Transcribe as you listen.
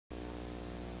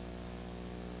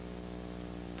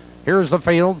Here's the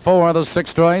field for the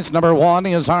sixth race. Number 1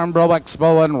 is ARMBRO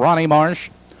EXPO and Ronnie Marsh.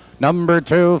 Number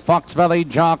 2, Fox Valley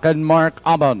Jock and Mark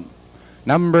Aubin.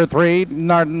 Number 3,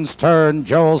 Narden's Turn,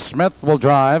 Joel Smith will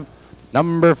drive.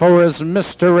 Number 4 is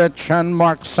Mr. Rich and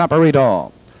Mark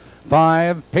Saporito.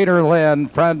 5, Peter Lynn,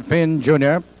 Fred Finn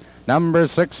Jr. Number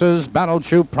 6 is Battle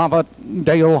Shoe Prophet,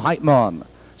 Dale Heitman.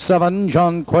 7,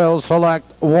 John Quill Select,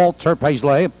 Walter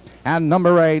Paisley. And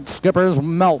number 8, Skippers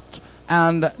Melt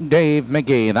and Dave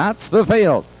McGee. That's the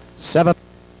field. 7.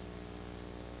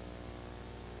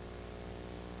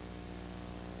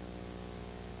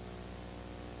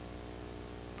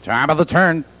 Top of the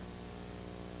turn.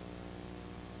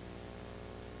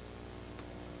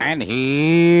 And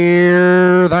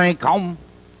here they come.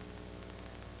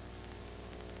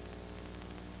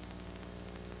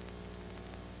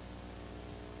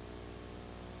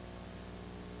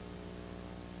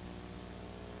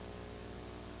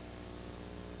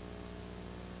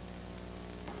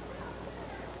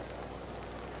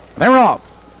 They're off.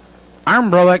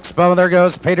 ARMBRO EXPO, there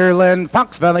goes Peter Lynn,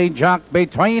 Fox Valley Jock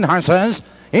between horses.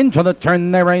 Into the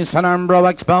turn they race on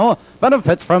ARMBRO EXPO.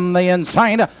 Benefits from the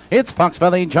inside. It's Fox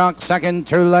Valley Jock second,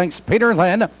 2 lengths Peter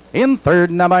Lynn. In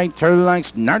third now by 2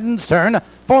 lengths Narden's Turn.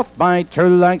 Fourth by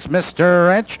 2 lengths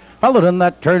Mr. Rich. Followed in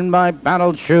that turn by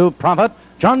Battle Shoe Prophet.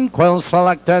 John Quill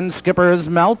Select and Skipper's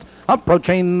Melt.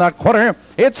 Approaching the quarter,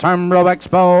 it's ARMBRO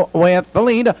EXPO with the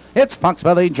lead. It's Fox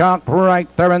Valley Jock right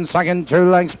there in second, 2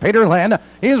 lengths Peter Lynn.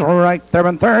 He's right there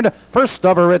in third. First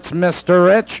over, it's Mr.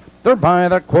 Rich. They're by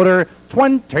the quarter,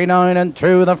 29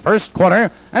 2 the first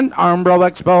quarter, and ARMBRO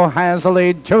EXPO has the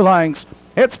lead 2 lengths.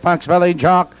 It's Fox Valley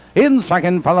Jock in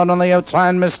second, followed on the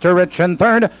outside Mr. Rich in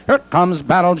third. Here comes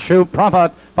Battle Shoe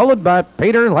Prophet, followed by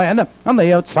Peter Lynn. On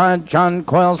the outside, John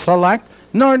Quill Select,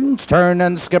 Narden's Turn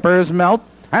and Skipper's Melt.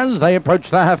 As they approach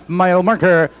the half-mile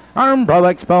marker,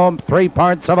 ARMBRO EXPO 3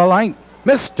 parts of a length.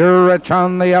 Mr. Rich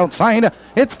on the outside.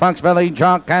 It's Fox Valley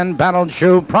Jock and Battle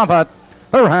Shoe Prophet.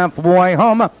 They're halfway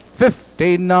home.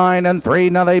 59 3.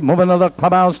 Now they move into the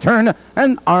clubhouse turn,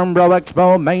 and ARMBRO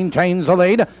EXPO maintains the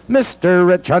lead. Mr.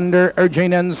 Rich under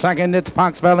urging in second. It's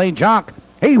Fox Valley Jock.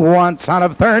 He wants out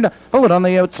of third. Followed on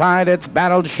the outside, it's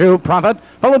Battle Shoe Prophet.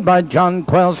 Followed by John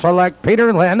Quill Select,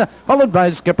 Peter Lynn. Followed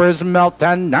by Skipper's Melt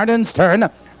and Narden's Turn.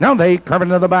 Now they curve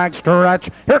into the back stretch.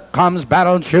 Here comes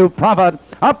Battle Shoe Prophet.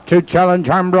 Up to challenge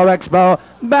ARMBRO EXPO.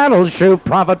 Battle Shoe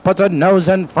Prophet puts a nose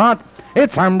in front.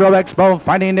 It's ARMBRO EXPO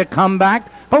fighting to come back.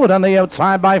 Followed on the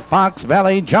outside by Fox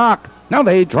Valley Jock. Now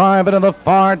they drive into the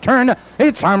far turn.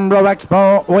 It's ARMBRO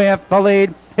EXPO with the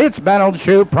lead. It's Battle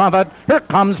Shoe Prophet. Here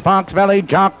comes Fox Valley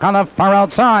Jock on the far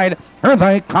outside. Here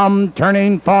they come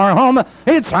turning for home.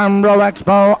 It's ARMBRO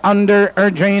EXPO under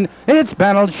urging. It's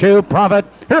Battle Shoe Prophet.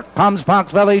 Here comes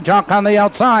Fox Valley Jock on the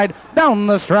outside. Down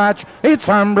the stretch, it's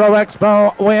ARMBRO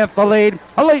EXPO with the lead.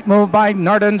 A late move by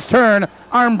Narden's Turn.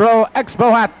 ARMBRO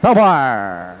EXPO at the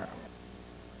wire.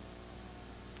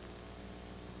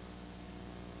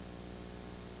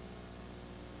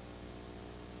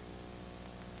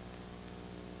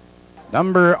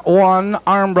 Number 1,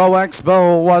 ARMBRO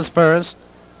EXPO was first.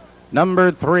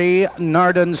 Number 3,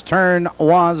 Narden's Turn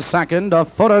was second. A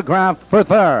photograph for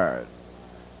third.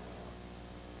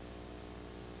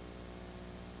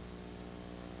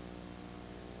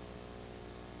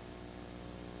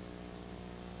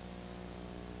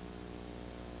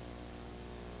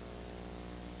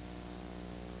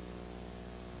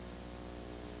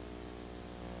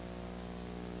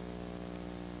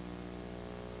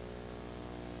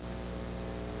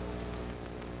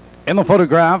 In the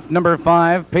photograph, number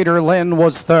 5, Peter Lynn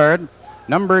was third.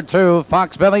 Number 2,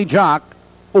 Fox Valley Jock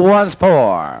was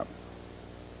 4.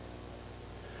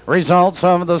 Results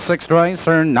of the sixth race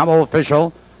are now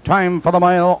official. Time for the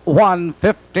mile,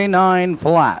 1:59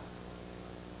 flat.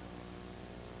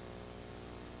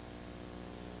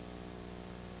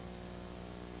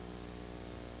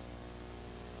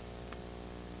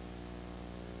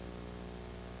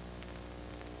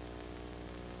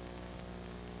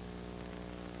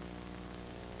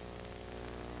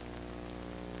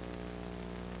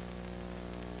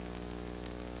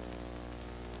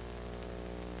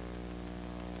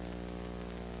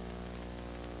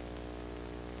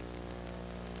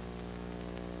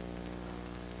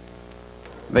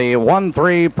 The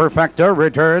 1-3 Perfecta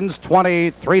returns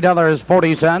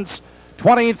 $23.40,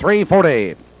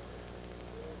 $23.40.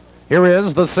 Here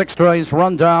is the sixth race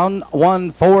rundown,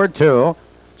 1-4-2,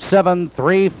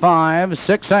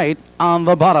 7-3-5-6-8 on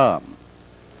the bottom.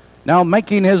 Now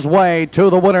making his way to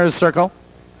the winner's circle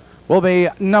will be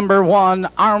number 1,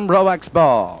 ARMBRO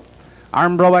EXPO.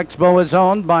 ARMBRO EXPO is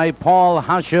owned by Paul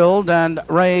Hauschild and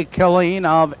Ray Killeen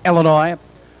of Illinois.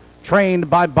 trained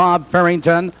by Bob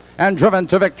Farrington and driven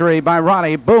to victory by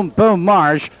Ronnie Boom Boom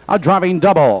Marsh, a driving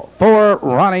double for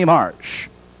Ronnie Marsh.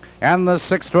 And the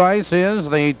 6th race is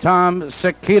the Tom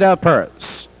Sakita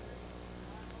Purse.